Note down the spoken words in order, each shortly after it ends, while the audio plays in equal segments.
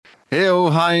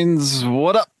Heyo, Heinz,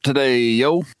 what up today,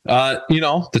 yo?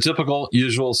 The typical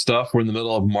usual stuff. We're in the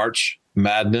middle of March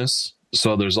Madness.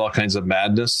 So there's all kinds of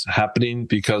madness happening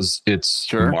because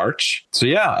it's March. So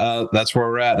that's where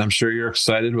we're at. I'm sure you're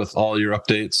excited with all your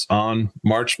updates on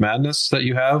March Madness that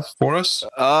you have for us.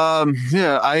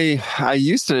 I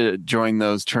used to join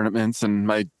those tournaments and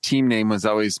my team name was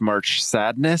always March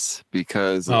Sadness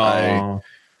because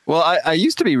I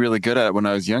used to be really good at it when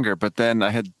I was younger, but then I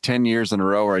had 10 years in a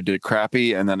row where I did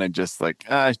crappy. And then I just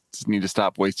I just need to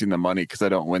stop wasting the money because I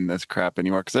don't win this crap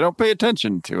anymore because I don't pay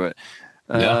attention to it.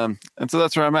 And so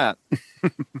that's where I'm at.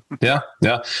 Yeah.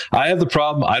 I have the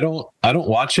problem. I don't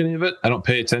watch any of it. I don't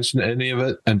pay attention to any of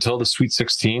it until the Sweet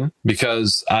 16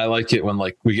 because I like it when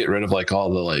we get rid of all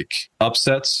the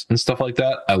upsets and stuff like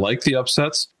that. I like the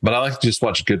upsets, but I like to just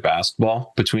watch good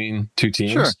basketball between two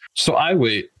teams. Sure. So I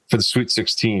wait for the Sweet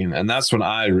 16, and that's when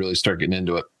I really start getting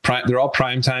into it. They're all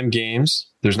primetime games.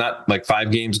 There's not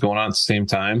 5 games going on at the same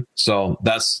time. So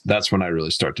that's when I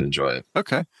really start to enjoy it.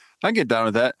 Okay. I get down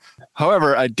with that.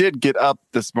 However, I did get up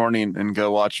this morning and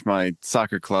go watch my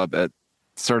soccer club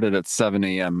started at 7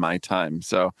 a.m. my time.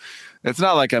 So it's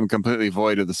not like I'm completely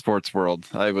void of the sports world.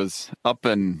 I was up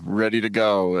and ready to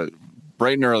go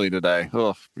bright and early today.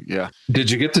 Oh, yeah.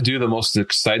 Did you get to do the most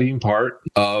exciting part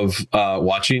of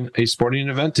watching a sporting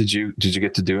event? Did you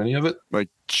get to do any of it?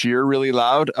 Cheer really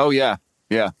loud? Oh, yeah.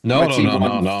 Yeah. No.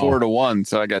 4-1,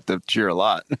 so I got to cheer a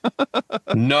lot.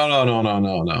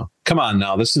 No. Come on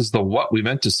now. This is the What We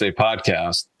Meant to Say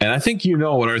podcast. And I think you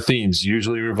know what our themes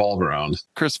usually revolve around.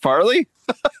 Chris Farley?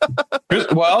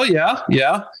 Well,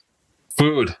 yeah.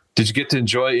 Food. Did you get to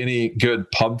enjoy any good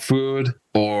pub food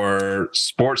or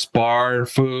sports bar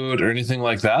food or anything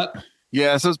like that?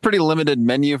 Yeah, so it's pretty limited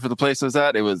menu for the place I was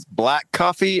at. It was black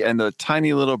coffee and a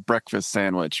tiny little breakfast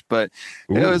sandwich, but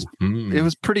it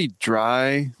was pretty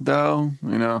dry though.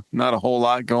 Not a whole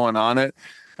lot going on it.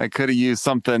 I could have used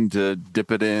something to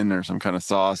dip it in or some kind of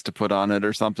sauce to put on it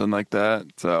or something like that.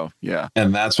 So, yeah.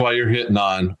 And that's why you're hitting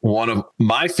on one of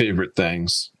my favorite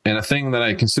things and a thing that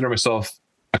I consider myself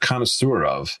a connoisseur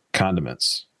of: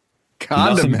 condiments.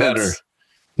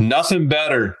 Nothing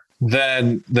better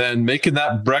than making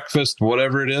that breakfast,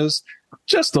 whatever it is,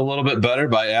 just a little bit better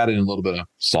by adding a little bit of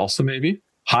salsa, maybe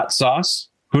hot sauce.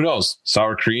 Who knows?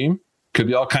 Sour cream. Could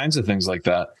be all kinds of things like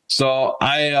that. So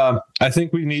I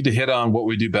think we need to hit on what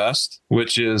we do best,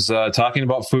 which is talking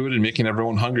about food and making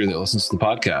everyone hungry that listens to the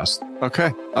podcast.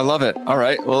 Okay. I love it. All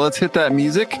right. Well, let's hit that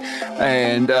music.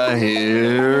 And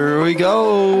here we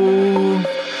go.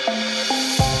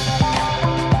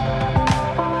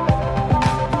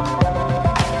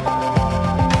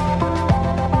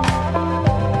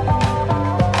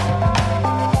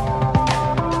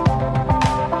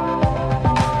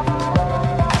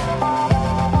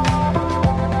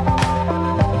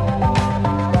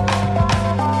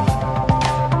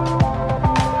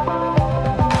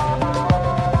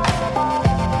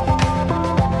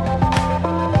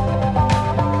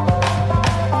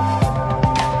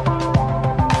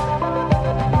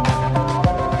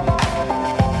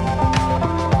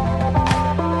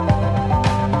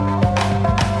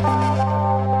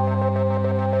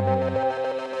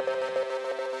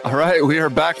 We are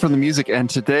back from the music, and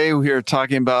today we are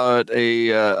talking about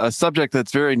a subject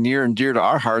that's very near and dear to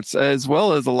our hearts, as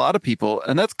well as a lot of people,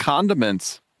 and that's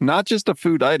condiments. Not just a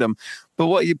food item, but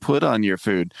what you put on your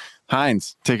food.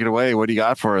 Heinz, take it away. What do you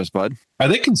got for us, bud? Are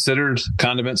they considered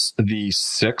condiments the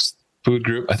 6th food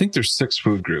group? I think there's 6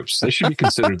 food groups. They should be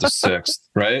considered the 6th,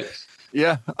 right?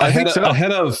 Yeah, I think so.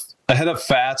 Ahead of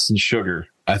fats and sugar.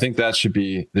 I think they should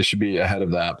be ahead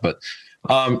of that. But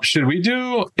should we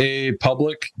do a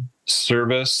public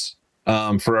service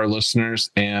for our listeners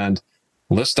and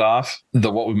list off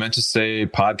the What We Meant to Say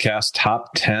podcast top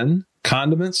 10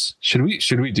 condiments? Should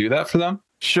we do that for them?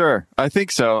 Sure. I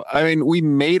think so. I mean, we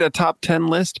made a top 10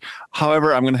 list.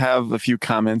 However, I'm going to have a few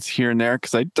comments here and there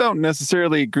because I don't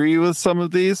necessarily agree with some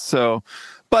of these.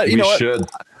 But you know what?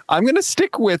 I'm going to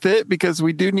stick with it because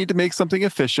we do need to make something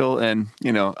official. And,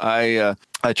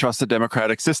 I trust the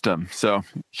democratic system. So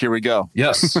here we go.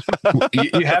 Yes.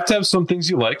 You have to have some things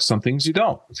you like, some things you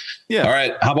don't. Yeah. All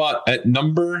right. How about at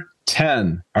number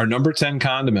 10, our number 10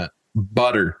 condiment,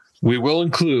 butter. We will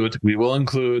include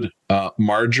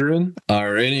margarine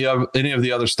or any of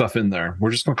the other stuff in there. We're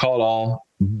just going to call it all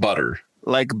butter.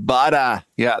 Like butter.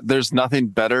 Yeah, there's nothing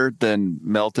better than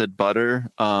melted butter.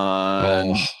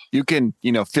 You can,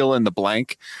 fill in the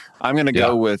blank. I'm going to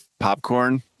go with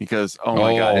popcorn because, oh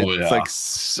my God, it's like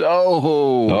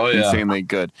so insanely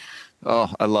good.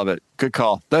 Oh, I love it. Good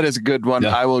call. That is a good one.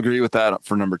 Yeah. I will agree with that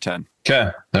for number 10.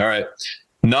 Okay. All right.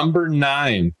 Number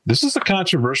 9. This is a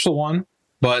controversial one.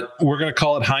 but we're going to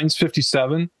call it Heinz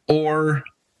 57 or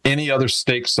any other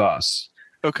steak sauce.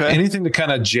 Okay. Anything to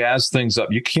kind of jazz things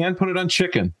up. You can put it on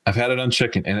chicken. I've had it on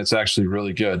chicken, and it's actually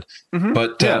really good. Mm-hmm.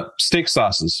 But steak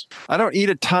sauces. I don't eat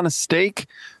a ton of steak,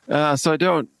 so I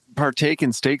don't partake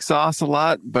in steak sauce a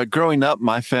lot. But growing up,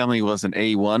 my family was an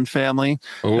A1 family.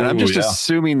 Ooh, and I'm just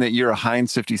assuming that you're a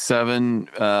Heinz 57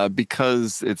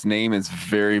 because its name is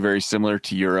very, very similar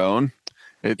to your own.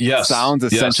 It sounds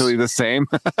essentially the same.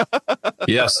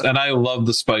 Yes, and I love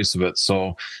the spice of it.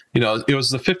 So, it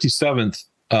was the 57th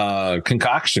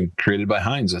concoction created by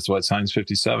Heinz. That's why it's Heinz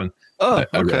 57. Oh,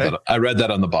 I read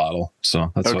that on the bottle.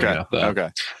 So that's why I got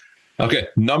that. Okay.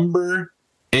 Number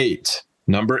eight,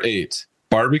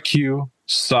 barbecue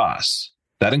sauce.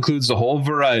 That includes the whole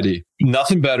variety.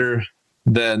 Nothing better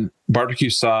than barbecue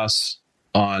sauce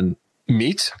on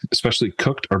meat, especially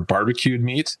cooked or barbecued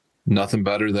meat. Nothing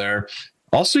better there.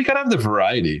 Also, you got to have the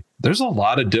variety. There's a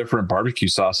lot of different barbecue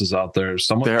sauces out there.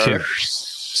 Some with kick,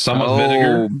 some with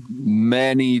vinegar.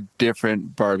 Many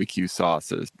different barbecue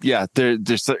sauces. Yeah,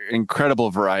 there's an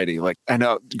incredible variety. Like, I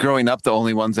know growing up, the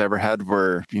only ones I ever had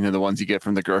were, the ones you get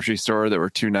from the grocery store that were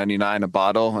 $2.99 a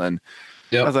bottle. And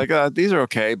I was like, these are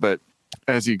okay. But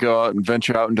as you go out and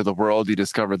venture out into the world, you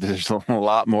discover there's a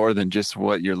lot more than just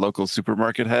what your local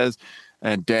supermarket has.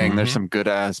 And dang, there's some good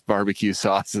ass barbecue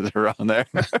sauces around there.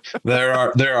 There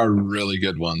are really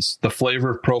good ones. The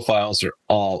flavor profiles are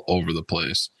all over the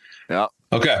place. Yeah.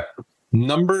 Okay.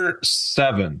 Number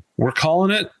 7. We're calling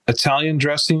it Italian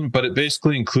dressing, but it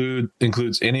basically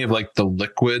includes any of like the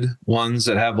liquid ones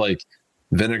that have like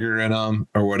vinegar in them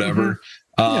or whatever.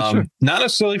 Sure. Not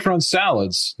necessarily for on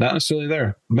salads, not necessarily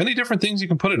there. Many different things you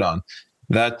can put it on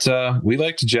that we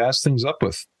like to jazz things up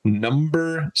with.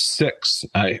 Number 6.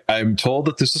 I'm told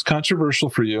that this is controversial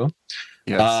for you.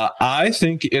 Yes. I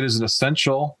think it is an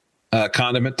essential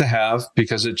condiment to have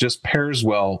because it just pairs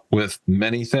well with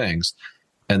many things,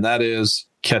 and that is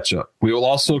ketchup. We will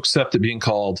also accept it being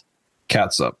called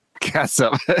catsup.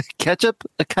 Catsup. Ketchup,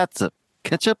 a catsup.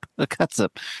 Ketchup, a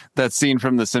catsup. That scene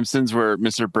from The Simpsons where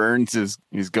Mr. Burns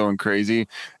he's going crazy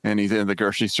and he's in the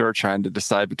grocery store trying to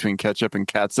decide between ketchup and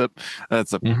catsup.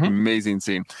 That's an amazing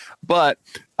scene. But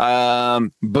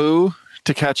boo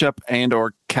to ketchup and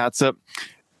or catsup.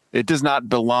 It does not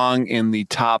belong in the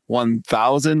top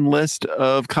 1,000 list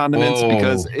of condiments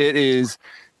because it is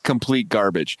complete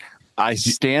garbage. I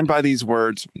stand by these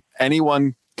words.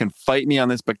 Anyone can fight me on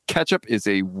this, but ketchup is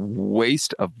a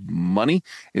waste of money.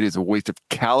 It is a waste of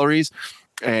calories,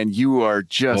 and you are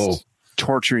just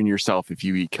torturing yourself if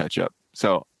you eat ketchup.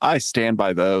 So I stand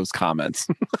by those comments.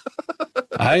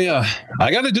 I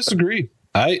got to disagree.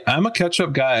 I'm a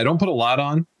ketchup guy. I don't put a lot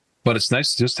on, but it's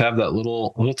nice to just have that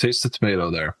little taste of tomato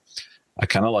there. I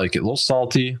kind of like it. A little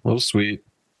salty, a little sweet.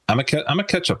 I'm a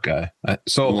ketchup guy.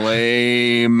 So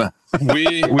lame.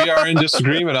 We are in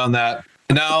disagreement on that.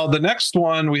 Now, the next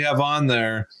one we have on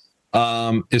there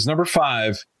is number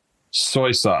 5,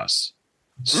 soy sauce.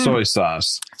 Soy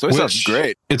sauce. Soy sauce is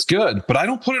great. It's good, but I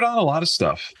don't put it on a lot of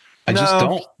stuff. I just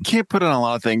don't. Can't put it on a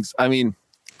lot of things. I mean,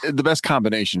 the best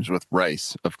combinations with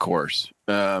rice, of course,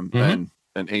 and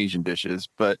Asian dishes.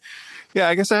 But yeah,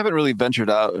 I guess I haven't really ventured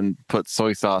out and put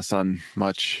soy sauce on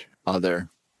much other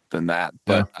than that.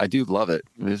 But I do love it.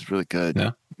 It is really good.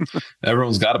 Yeah.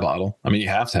 Everyone's got a bottle. I mean, you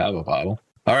have to have a bottle.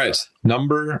 All right.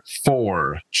 Number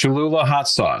 4, Cholula hot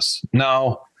sauce.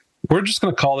 Now, we're just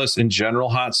going to call this in general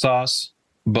hot sauce,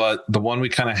 but the one we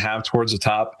kind of have towards the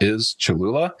top is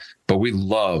Cholula, but we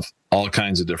love all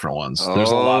kinds of different ones. There's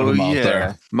a lot of them out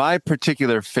there. My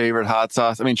particular favorite hot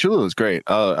sauce, I mean, Cholula is great.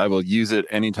 I will use it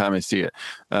anytime I see it.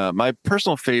 My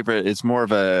personal favorite is more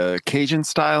of a Cajun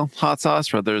style hot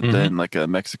sauce rather than like a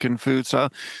Mexican food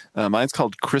style. Mine's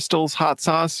called Crystal's hot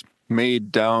sauce,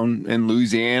 made down in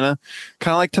Louisiana,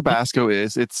 kind of like Tabasco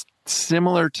is. It's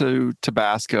similar to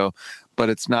Tabasco, but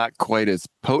it's not quite as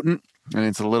potent, and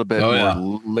it's a little bit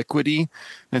more liquidy.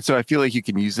 And so I feel like you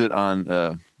can use it on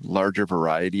a larger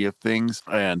variety of things.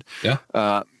 And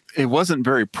it wasn't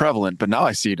very prevalent, but now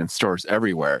I see it in stores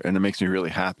everywhere, and it makes me really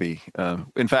happy.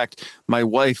 In fact, my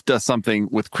wife does something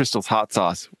with Crystal's hot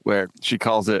sauce where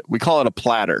we call it a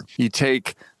platter. You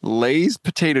take Lay's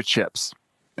potato chips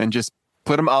and just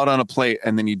put them out on a plate,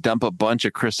 and then you dump a bunch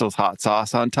of Crystal's hot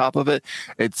sauce on top of it.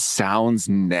 It sounds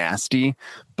nasty,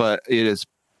 but it is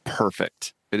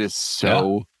perfect. It is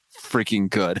so freaking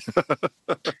good.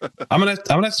 I'm gonna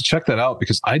have to check that out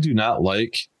because I do not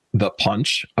like the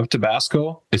punch of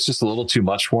Tabasco. It's just a little too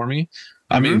much for me.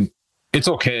 I mean, it's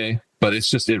okay, but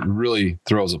it really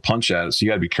throws a punch at it. So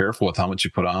you got to be careful with how much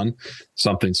you put on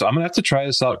something. So I'm going to have to try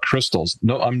this out. Crystals.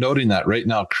 No, I'm noting that right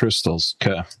now. Crystals.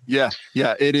 Okay. Yeah.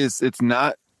 It is. It's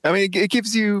not I mean, it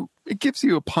gives you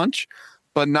a punch,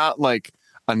 but not like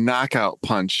a knockout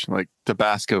punch like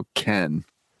Tabasco can.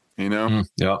 You know,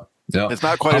 Yeah, yeah. It's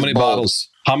not quite as bold.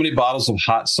 How many bottles of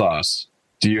hot sauce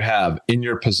do you have in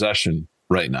your possession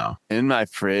right now? In my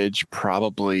fridge,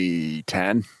 probably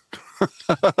 10.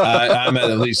 I'm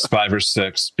at least 5 or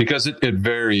 6 because it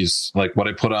varies. Like what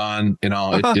I put on,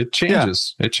 it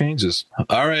changes. Yeah. It changes.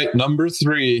 All right, number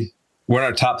 3. We're in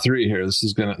our top 3 here. This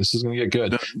is gonna get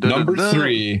good. Number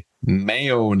 3,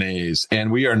 mayonnaise,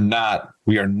 and we are not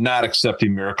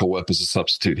accepting Miracle Whip as a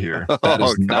substitute here. That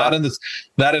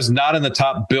is not in the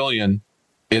top billion.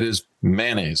 It is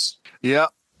mayonnaise. Yeah,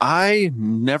 I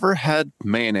never had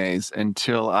mayonnaise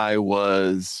until I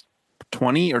was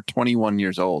 20 or 21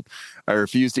 years old. I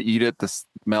refused to eat it. The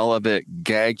smell of it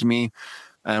gagged me.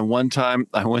 And one time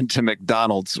I went to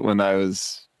McDonald's when I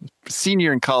was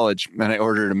senior in college and I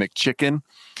ordered a McChicken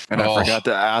and I forgot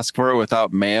to ask for it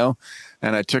without mayo.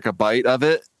 And I took a bite of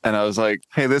it and I was like,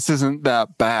 hey, this isn't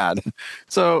that bad.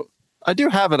 So I do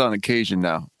have it on occasion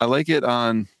now. I like it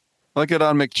on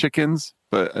McChickens,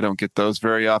 but I don't get those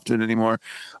very often anymore.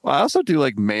 Well, I also do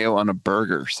like mayo on a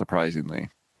burger, surprisingly.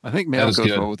 I think mayo goes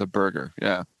well with a burger.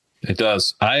 Yeah. It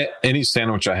does. Any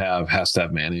sandwich I have has to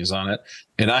have mayonnaise on it.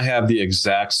 And I have the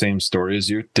exact same story as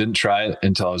you. Didn't try it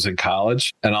until I was in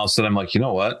college. And all of a sudden I'm like, you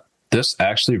know what? This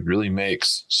actually really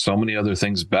makes so many other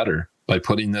things better by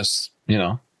putting this,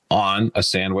 on a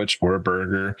sandwich or a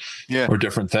burger or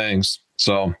different things.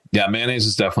 So yeah, mayonnaise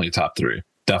is definitely top 3.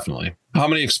 Definitely. How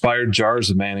many expired jars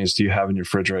of mayonnaise do you have in your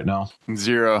fridge right now?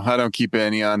 0. I don't keep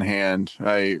any on hand.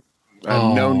 I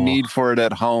have no need for it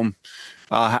at home.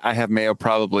 I have mayo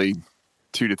probably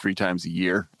 2 to 3 times a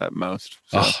year at most.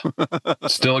 So.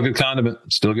 Still a good condiment.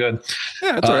 Still good.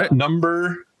 Yeah, that's all right.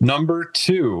 Number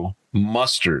 2,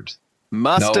 mustard.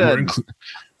 Mustard. No,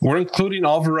 we're including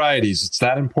all varieties. It's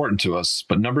that important to us.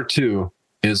 But number 2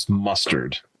 is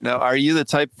mustard. Now, are you the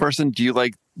type of person? Do you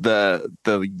like the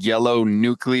yellow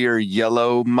nuclear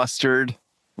yellow mustard,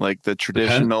 like the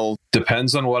traditional?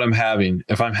 Depends on what I'm having.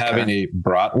 If I'm having a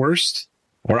bratwurst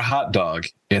or a hot dog,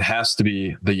 it has to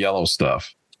be the yellow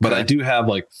stuff. But I do have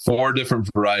like 4 different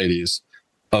varieties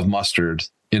of mustard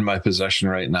in my possession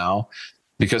right now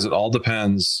because it all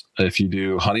depends if you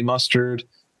do honey mustard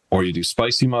or you do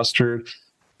spicy mustard.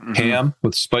 Mm-hmm. Ham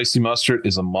with spicy mustard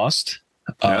is a must.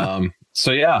 Yeah.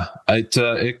 So yeah,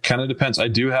 it kind of depends. I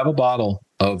do have a bottle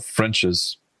of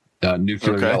French's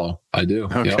nuclear yellow. I do.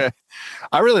 Okay. Yep.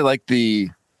 I really like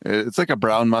it's like a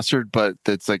brown mustard, but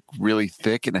it's like really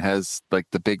thick and it has like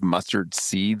the big mustard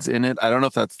seeds in it. I don't know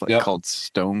if that's called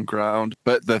stone ground,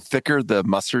 but the thicker the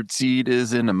mustard seed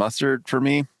is in a mustard for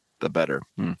me, the better.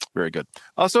 Very good.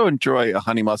 Also enjoy a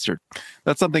honey mustard.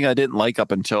 That's something I didn't like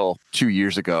up until 2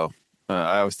 years ago.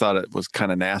 I always thought it was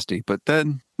kind of nasty, but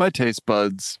then my taste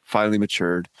buds finally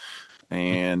matured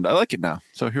and I like it now.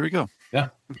 So here we go. Yeah.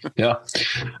 Yeah.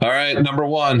 All right. Number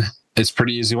 1. It's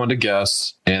pretty easy one to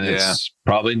guess. And it's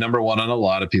probably number 1 on a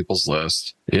lot of people's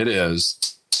list. It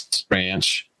is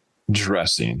ranch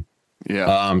dressing.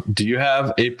 Yeah. Do you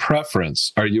have a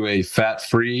preference? Are you a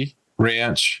fat-free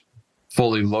ranch,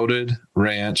 fully loaded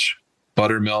ranch,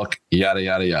 buttermilk, yada,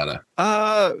 yada, yada?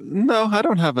 No, I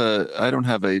don't have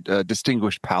a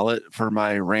distinguished palate for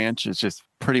my ranch. It's just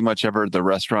pretty much ever the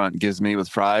restaurant gives me with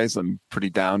fries, I'm pretty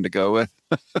down to go with.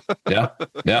 Yeah.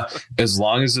 As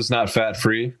long as it's not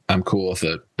fat-free, I'm cool with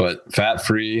it. But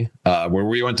fat-free, where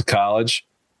we went to college,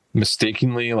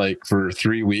 mistakenly, like for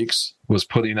 3 weeks, was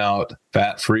putting out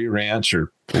fat-free ranch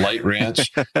or light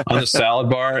ranch on the salad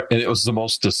bar, and it was the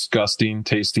most disgusting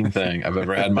tasting thing I've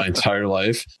ever had in my entire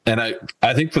life. And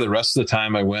I think for the rest of the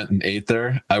time I went and ate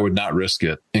there, I would not risk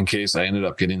it in case I ended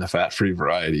up getting the fat-free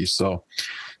variety. So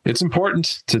it's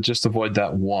important to just avoid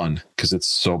that one because it's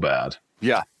so bad.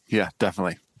 Yeah,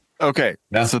 definitely. Okay,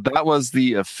 So that was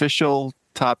the official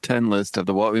top 10 list of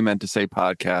the What We Meant to Say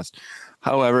podcast.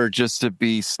 However, just to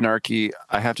be snarky,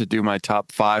 I have to do my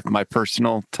top 5, my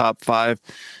personal top 5,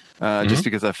 just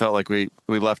because I felt like we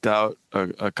left out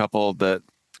a couple that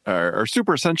are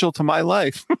super essential to my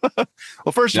life.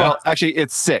 Well, first of all, actually,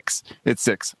 it's 6. It's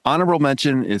 6. Honorable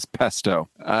mention is pesto.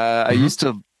 I used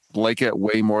to like it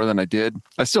way more than I did.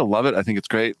 I still love it. I think it's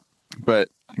great, but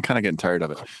I'm kind of getting tired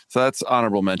of it. So that's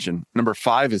honorable mention. Number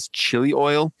 5 is chili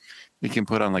oil. You can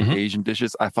put on like Asian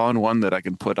dishes. I found one that I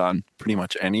can put on pretty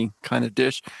much any kind of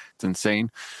dish. It's insane.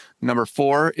 Number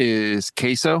 4 is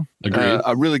queso. Agreed.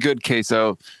 A really good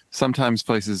queso. Sometimes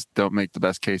places don't make the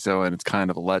best queso and it's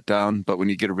kind of a letdown, but when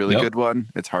you get a really good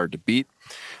one, it's hard to beat.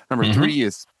 Number 3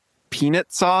 is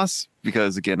peanut sauce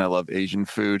because again, I love Asian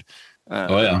food.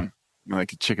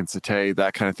 like a chicken satay,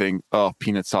 that kind of thing. Oh,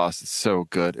 peanut sauce is so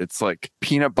good. It's like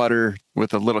peanut butter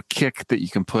with a little kick that you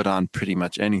can put on pretty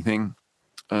much anything.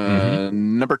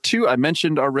 Number 2, I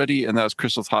mentioned already, and that was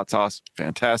Crystal's hot sauce.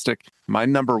 Fantastic. My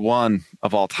number 1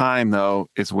 of all time, though,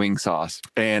 is wing sauce.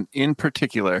 And in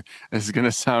particular, this is going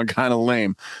to sound kind of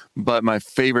lame, but my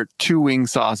favorite 2 wing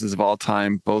sauces of all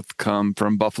time both come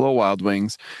from Buffalo Wild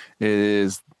Wings. It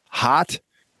is hot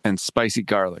and spicy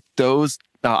garlic. Those,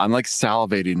 I'm like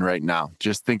salivating right now,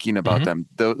 just thinking about them.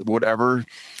 Whatever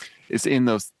is in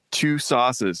those 2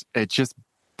 sauces, it just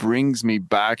brings me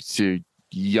back to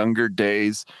younger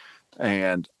days.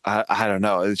 And I don't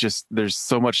know, it's just, there's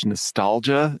so much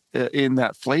nostalgia in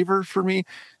that flavor for me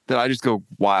that I just go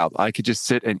wild. I could just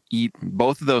sit and eat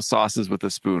both of those sauces with a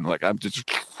spoon. Like I'm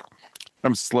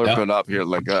slurping up here.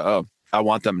 Like, I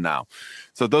want them now.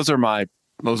 So those are my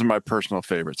personal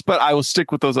favorites, but I will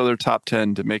stick with those other top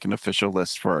 10 to make an official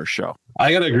list for our show.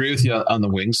 I got to agree with you on the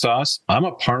wing sauce. I'm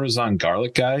a Parmesan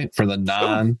garlic guy for the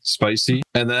non-spicy.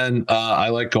 And then I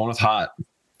like going with hot.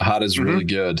 Hot is really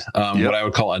good. What I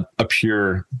would call a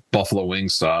pure buffalo wing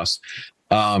sauce.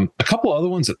 A couple other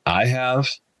ones that I have,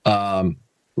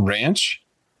 ranch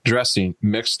dressing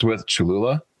mixed with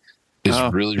Cholula is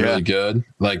really good.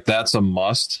 Like that's a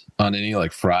must on any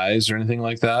like fries or anything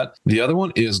like that. The other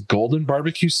one is golden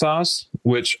barbecue sauce,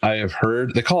 which I have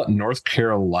heard they call it North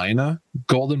Carolina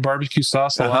golden barbecue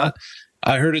sauce a lot.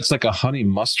 I heard it's like a honey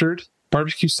mustard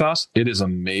barbecue sauce. It is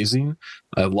amazing.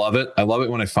 I love it. I love it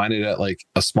when I find it at like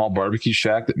a small barbecue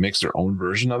shack that makes their own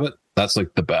version of it. That's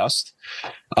like the best.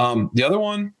 The other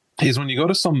one is when you go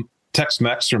to some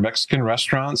Tex-Mex or Mexican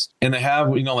restaurants and they have,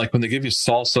 like when they give you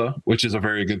salsa, which is a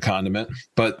very good condiment,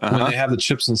 but when they have the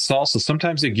chips and salsa,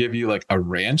 sometimes they give you like a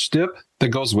ranch dip that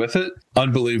goes with it.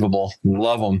 Unbelievable.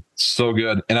 Love them. So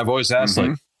good. And I've always asked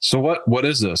like, so what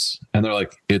is this? And they're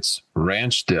like, it's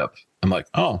ranch dip. I'm like,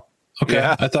 oh, okay.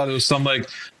 Yeah. I thought it was some like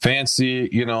fancy,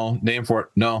 name for it.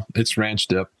 No, it's ranch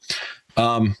dip.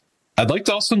 I'd like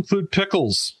to also include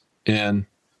pickles in,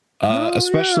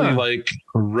 especially like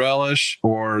relish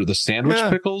or the sandwich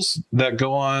pickles that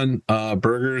go on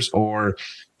burgers, or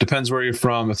depends where you're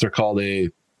from. If they're called a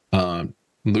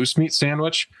loose meat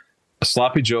sandwich, a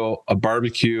sloppy Joe, a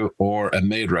barbecue, or a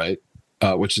made right,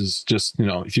 which is just,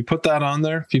 if you put that on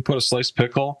there, if you put a sliced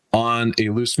pickle on a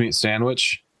loose meat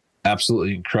sandwich,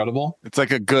 absolutely incredible. It's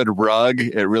like a good rug.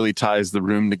 It really ties the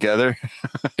room together.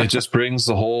 It just brings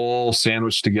the whole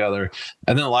sandwich together.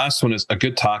 And then the last one is a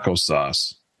good taco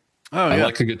sauce. I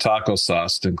like a good taco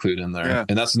sauce to include in there. Yeah.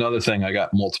 And that's another thing I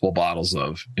got multiple bottles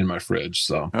of in my fridge.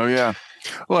 So. Oh, yeah.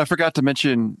 Well, I forgot to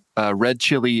mention red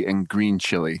chili and green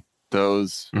chili.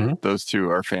 Those 2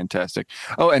 are fantastic.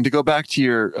 Oh, and to go back to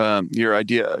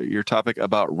your topic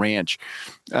about ranch,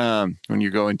 when you're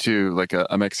going to like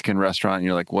a Mexican restaurant and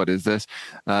you're like, what is this?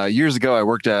 Years ago, I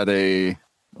worked at I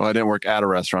didn't work at a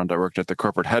restaurant. I worked at the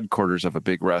corporate headquarters of a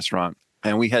big restaurant.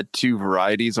 And we had 2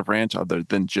 varieties of ranch other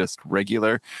than just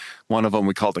regular. One of them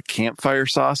we called a campfire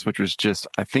sauce, which was just,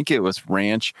 I think it was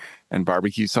ranch and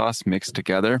barbecue sauce mixed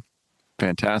together.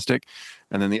 Fantastic.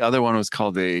 And then the other one was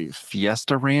called a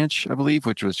Fiesta Ranch, I believe,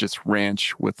 which was just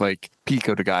ranch with like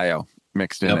pico de gallo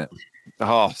mixed in it.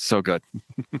 Oh, so good.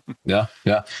 Yeah.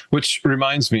 Which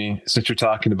reminds me, since you're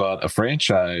talking about a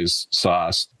franchise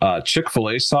sauce,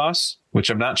 Chick-fil-A sauce, which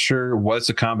I'm not sure what it's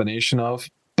a combination of,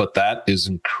 but that is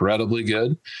incredibly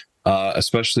good,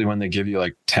 especially when they give you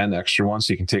like 10 extra ones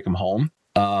so you can take them home.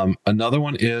 Another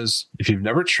one is, if you've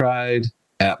never tried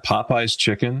at Popeye's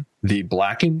Chicken, the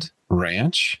blackened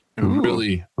ranch. Ooh.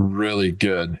 Really, really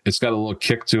good. It's got a little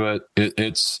kick to it.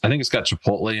 I think it's got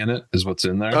Chipotle in it is what's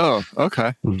in there. Oh,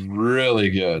 okay. Really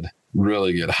good.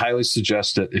 Really good. Highly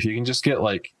suggest it. If you can just get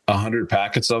like 100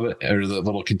 packets of it or the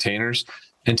little containers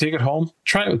and take it home,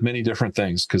 try it with many different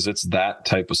things because it's that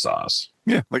type of sauce.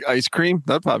 Yeah, like ice cream.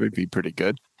 That'd probably be pretty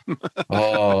good.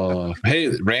 Oh, hey,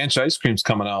 ranch ice cream's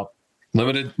coming out.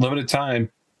 Limited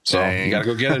time. So Dang. You got to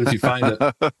go get it if you find it.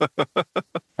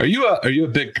 Are you a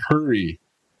big curry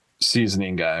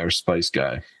seasoning guy or spice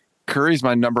guy? Curry's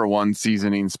my number 1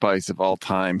 seasoning spice of all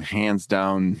time, hands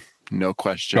down, no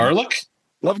question. Garlic?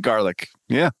 Love garlic.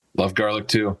 Yeah. Love garlic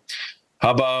too.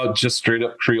 How about just straight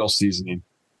up Creole seasoning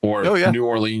or New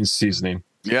Orleans seasoning?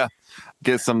 Yeah.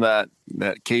 Get some of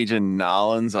that Cajun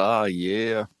Nolans. Oh,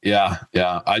 yeah. Yeah.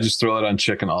 I just throw it on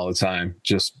chicken all the time.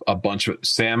 Just a bunch of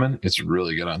salmon. It's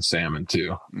really good on salmon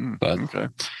too. Okay.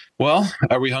 Well,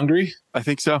 are we hungry? I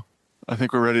think so. I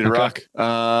think we're ready to rock.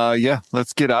 Yeah,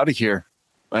 let's get out of here.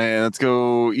 And let's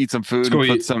go eat some food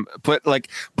and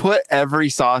put every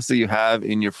sauce that you have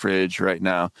in your fridge right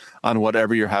now on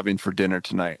whatever you're having for dinner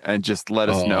tonight, and just let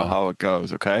us know how it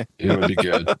goes. Okay. It would be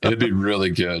good. It'd be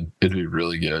really good. It'd be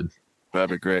really good. That'd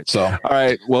be great. So, all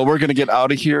right. Well, we're going to get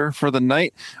out of here for the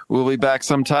night. We'll be back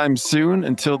sometime soon.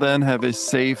 Until then, have a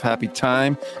safe, happy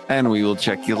time, and we will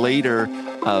check you later.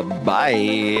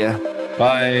 Bye.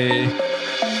 Bye.